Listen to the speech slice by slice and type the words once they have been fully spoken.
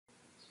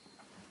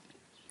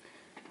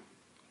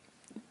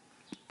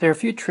There are a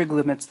few trig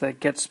limits that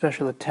get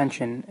special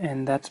attention,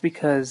 and that's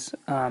because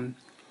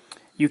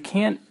you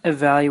can't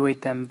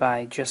evaluate them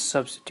by just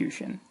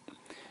substitution.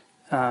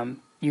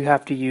 You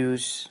have to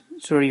use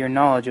sort of your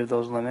knowledge of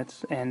those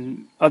limits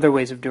and other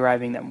ways of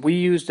deriving them. We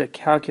used a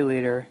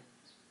calculator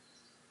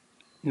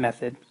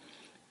method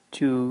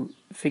to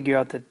figure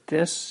out that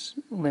this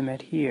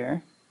limit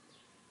here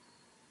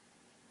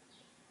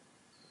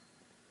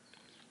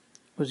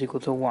was equal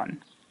to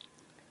 1.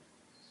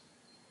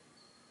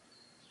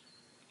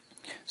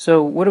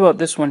 So what about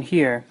this one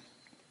here?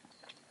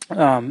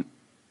 Limit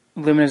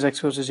as x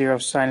goes to 0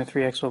 of sine of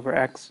 3x over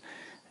x.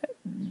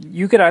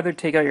 You could either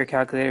take out your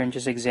calculator and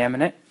just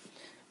examine it,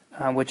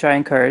 which I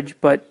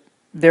encourage, but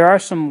there are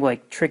some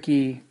like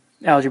tricky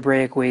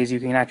algebraic ways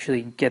you can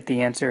actually get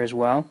the answer as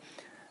well.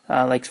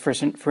 Like for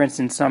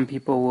instance, some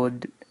people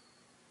would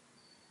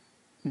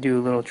do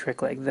a little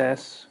trick like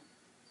this.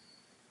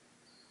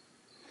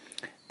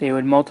 They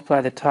would multiply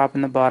the top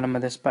and the bottom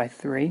of this by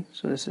 3.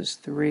 So this is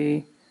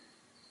 3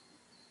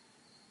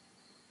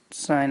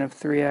 sine of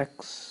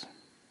 3x,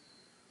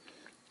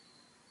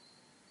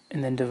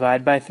 and then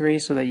divide by 3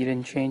 so that you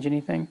didn't change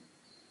anything.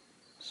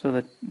 So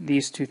that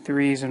these two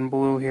 3's in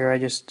blue here I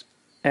just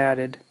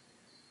added.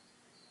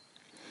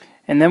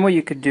 And then what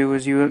you could do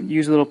is you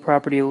use a little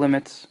property of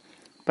limits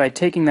by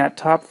taking that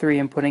top 3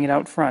 and putting it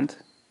out front.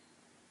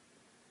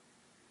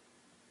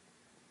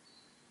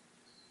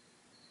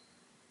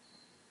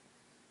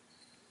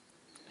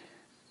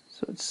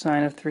 So it's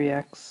sine of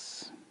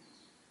 3x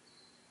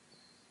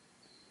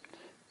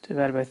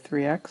divided by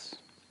 3x.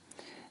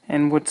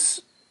 And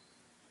what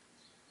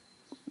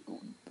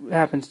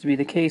happens to be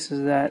the case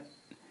is that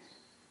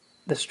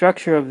the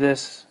structure of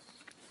this,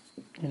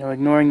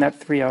 ignoring that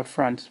 3 out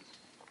front,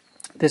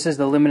 this is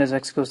the limit as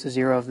x goes to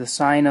 0 of the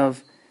sine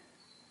of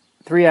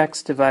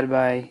 3x divided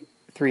by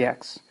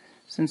 3x.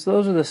 Since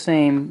those are the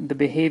same, the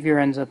behavior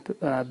ends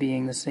up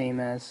being the same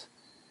as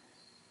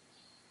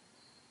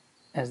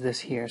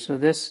this here. So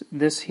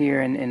this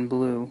here in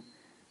blue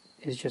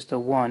is just a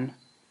 1.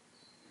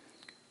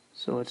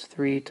 So it's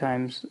 3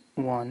 times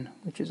 1,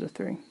 which is a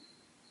 3.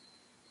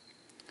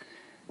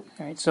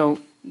 Alright, so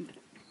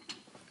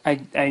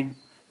I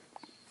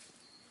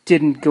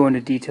didn't go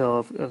into detail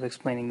of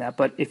explaining that,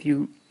 but if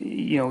you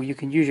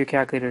can use your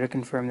calculator to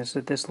confirm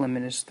that this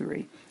limit is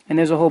 3. And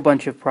there's a whole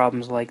bunch of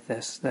problems like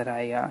this that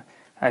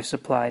I've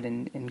supplied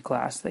in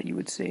class that you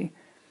would see,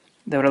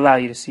 that would allow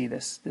you to see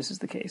this is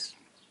the case.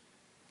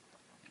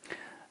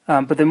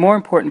 But the more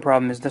important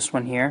problem is this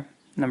one here,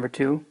 number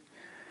 2.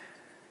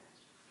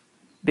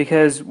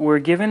 Because we're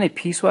given a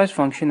piecewise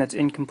function that's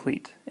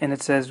incomplete, and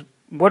it says,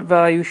 what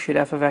value should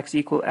f of x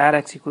equal at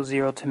x equals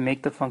 0 to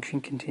make the function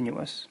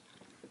continuous?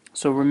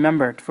 So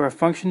remember, for a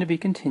function to be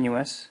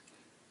continuous,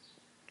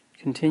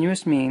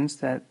 continuous means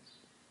that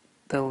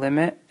the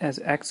limit as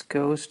x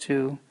goes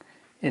to,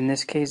 in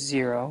this case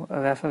 0,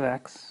 of f of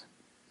x,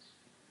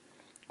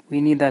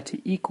 we need that to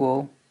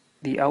equal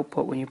the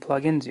output when you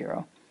plug in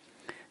 0.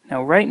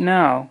 Now right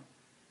now,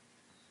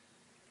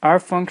 our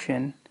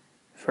function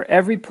for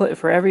every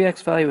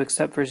x value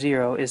except for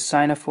 0 is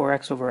sine of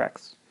 4x over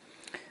x.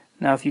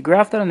 Now if you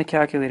graph that on the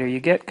calculator,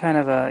 you get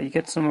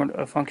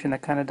a function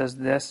that kind of does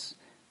this,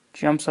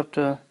 jumps up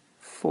to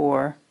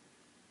 4,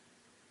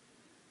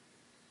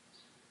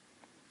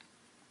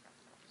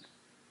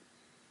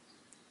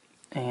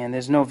 and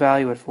there's no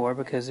value at 4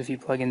 because if you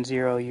plug in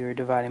 0 you're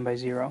dividing by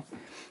 0,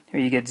 or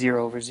you get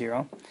 0 over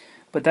 0.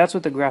 But that's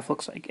what the graph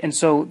looks like. And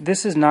so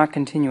this is not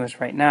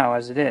continuous right now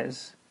as it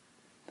is.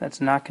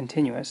 That's not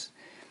continuous.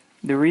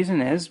 The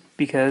reason is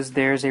because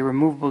there's a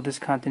removable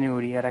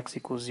discontinuity at x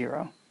equals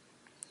 0.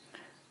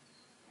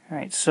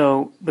 Alright,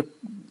 so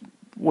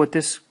what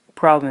this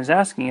problem is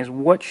asking is,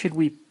 what should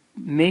we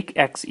make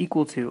x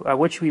equal to,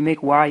 what should we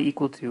make y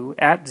equal to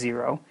at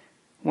 0,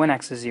 when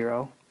x is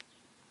 0,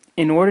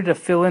 in order to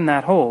fill in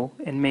that hole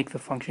and make the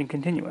function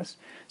continuous?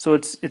 So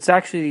it's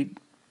actually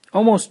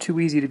almost too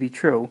easy to be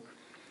true,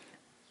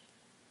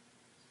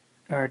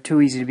 or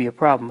too easy to be a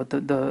problem, but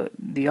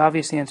the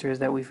obvious answer is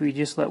that if we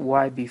just let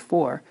y be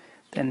 4,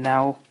 then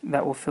now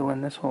that will fill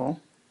in this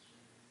hole,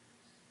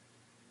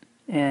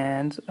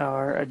 and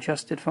our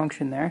adjusted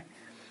function there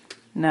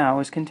now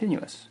is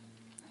continuous.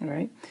 All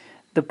right.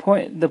 The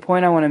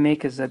point I want to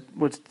make is that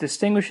what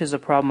distinguishes a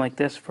problem like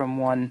this from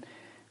one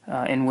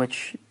in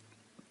which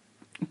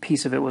a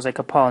piece of it was like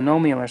a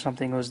polynomial or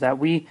something was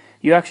that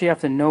you actually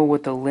have to know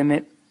what the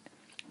limit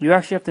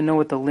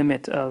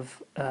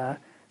of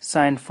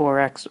sine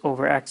 4x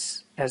over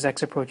x as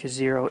x approaches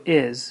 0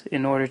 is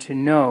in order to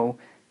know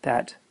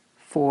that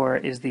 4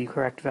 is the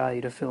correct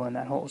value to fill in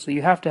that hole. So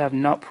you have to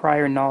have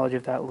prior knowledge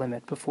of that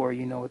limit before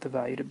you know what the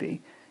value to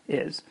be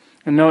is.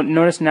 And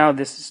notice now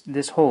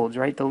this holds,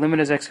 right? The limit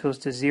as x goes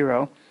to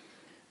 0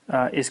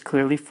 is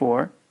clearly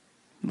 4,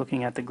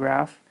 looking at the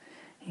graph,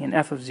 and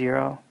f of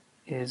 0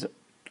 is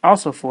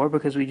also 4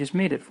 because we just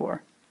made it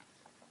 4.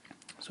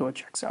 So it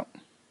checks out.